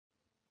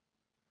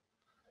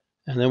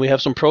And then we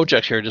have some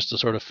projects here just to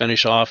sort of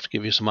finish off, to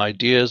give you some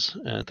ideas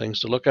and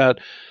things to look at.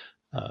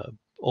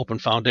 Open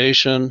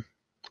foundation,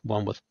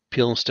 one with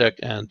peel and stick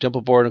and dimple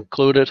board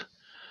included.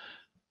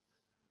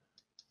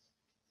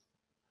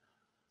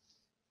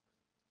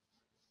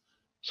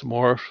 Some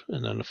more,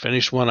 and then the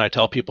finished one. I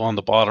tell people on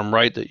the bottom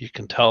right that you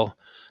can tell,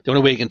 the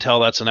only way you can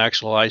tell that's an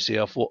actual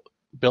ICF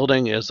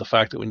building is the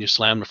fact that when you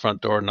slam the front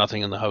door,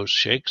 nothing in the house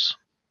shakes.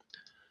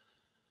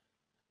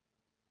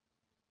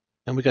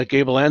 And we got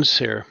gable ends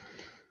here.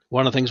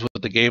 One of the things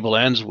with the gable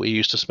ends, we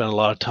used to spend a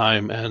lot of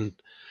time and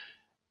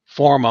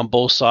form on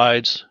both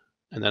sides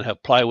and then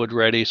have plywood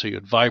ready. So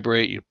you'd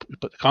vibrate, you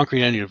put the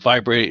concrete in, you'd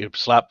vibrate, you'd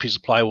slap a piece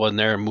of plywood in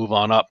there and move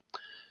on up.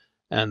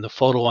 And the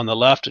photo on the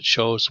left, it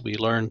shows we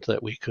learned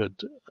that we could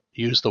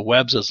use the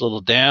webs as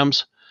little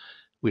dams.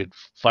 We'd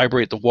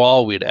vibrate the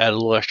wall, we'd add a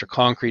little extra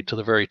concrete to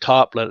the very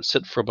top, let it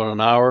sit for about an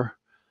hour,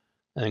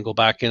 and then go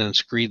back in and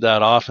screed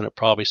that off, and it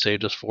probably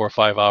saved us 4 or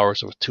 5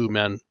 hours of 2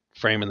 men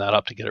framing that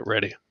up to get it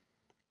ready.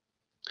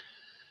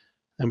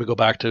 Then we go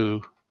back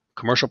to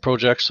commercial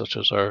projects such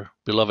as our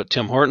beloved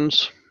Tim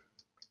Hortons.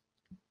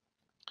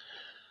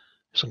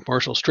 Some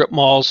commercial strip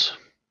malls,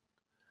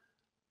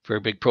 very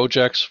big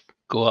projects,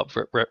 go up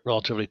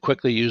relatively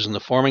quickly using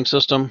the forming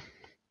system.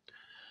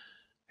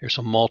 Here's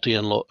some multi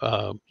and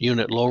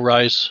unit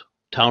low-rise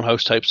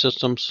townhouse type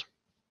systems.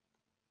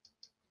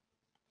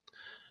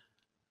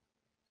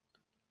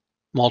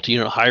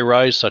 Multi-unit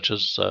high-rise such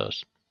as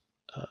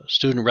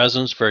student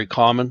residence, very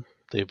common.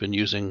 They've been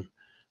using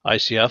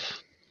ICF.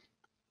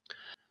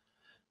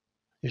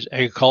 Here's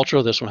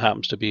agricultural. This one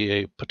happens to be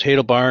a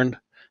potato barn. And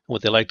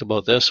what they liked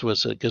about this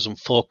was it gives them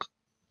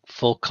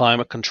full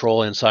climate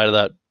control inside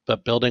of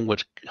that building,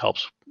 which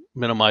helps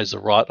minimize the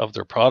rot of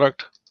their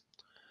product.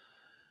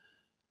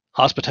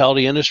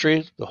 Hospitality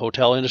industry, the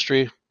hotel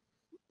industry.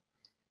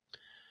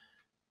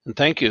 And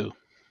thank you.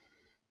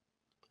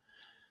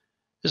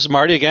 This is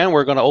Marty again.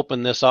 We're going to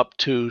open this up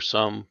to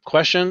some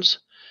questions.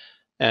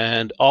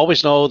 And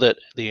always know that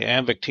the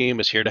Amvic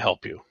team is here to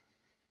help you.